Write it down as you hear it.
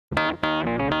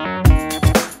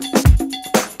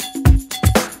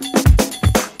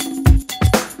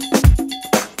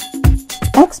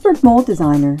Expert Mold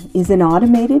Designer is an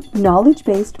automated,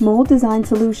 knowledge-based mold design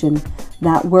solution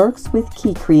that works with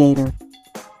Key Creator.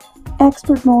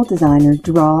 Expert Mold Designer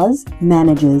draws,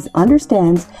 manages,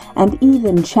 understands, and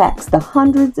even checks the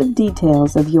hundreds of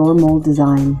details of your mold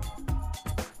design.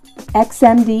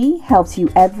 XMD helps you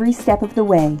every step of the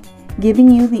way, giving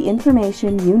you the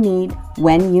information you need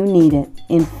when you need it.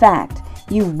 In fact,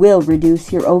 you will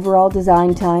reduce your overall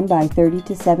design time by 30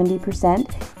 to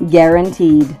 70%,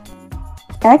 guaranteed.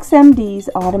 XMD's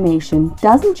automation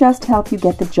doesn't just help you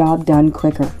get the job done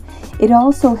quicker, it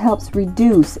also helps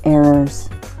reduce errors.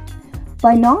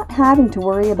 By not having to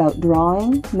worry about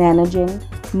drawing, managing,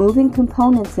 moving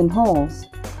components in holes,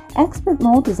 Expert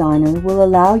Mold Designer will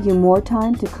allow you more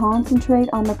time to concentrate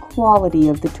on the quality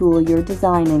of the tool you're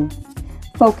designing.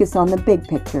 Focus on the big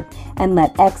picture and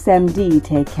let XMD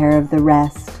take care of the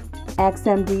rest.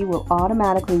 XMD will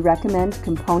automatically recommend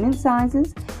component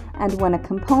sizes, and when a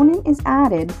component is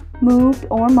added, moved,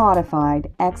 or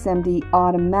modified, XMD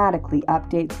automatically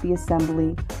updates the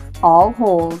assembly, all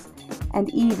holes, and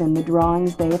even the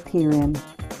drawings they appear in.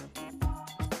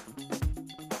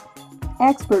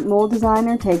 Expert Mold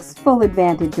Designer takes full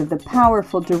advantage of the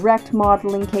powerful direct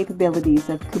modeling capabilities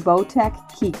of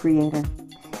Kubotech Key Creator.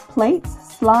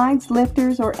 Plates, slides,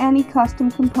 lifters, or any custom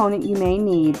component you may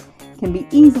need can be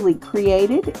easily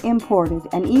created, imported,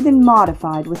 and even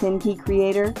modified within Key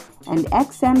Creator, and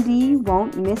XMD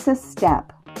won't miss a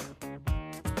step.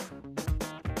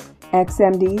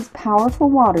 XMD's powerful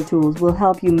water tools will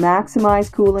help you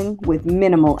maximize cooling with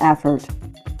minimal effort.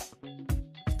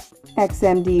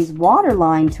 XMD's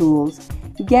waterline tools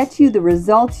get you the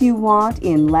results you want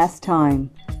in less time,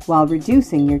 while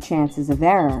reducing your chances of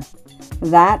error.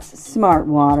 That's smart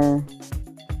water.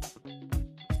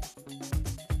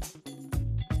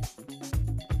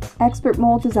 Expert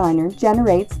Mold Designer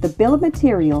generates the bill of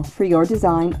material for your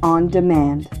design on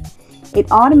demand.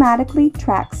 It automatically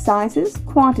tracks sizes,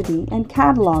 quantity, and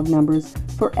catalog numbers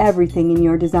for everything in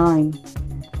your design.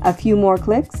 A few more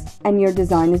clicks and your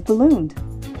design is ballooned.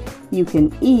 You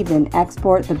can even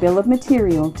export the bill of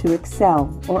material to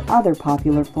Excel or other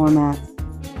popular formats.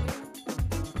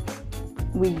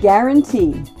 We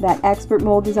guarantee that Expert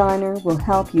Mold Designer will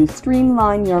help you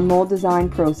streamline your mold design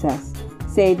process,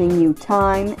 saving you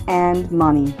time and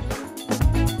money.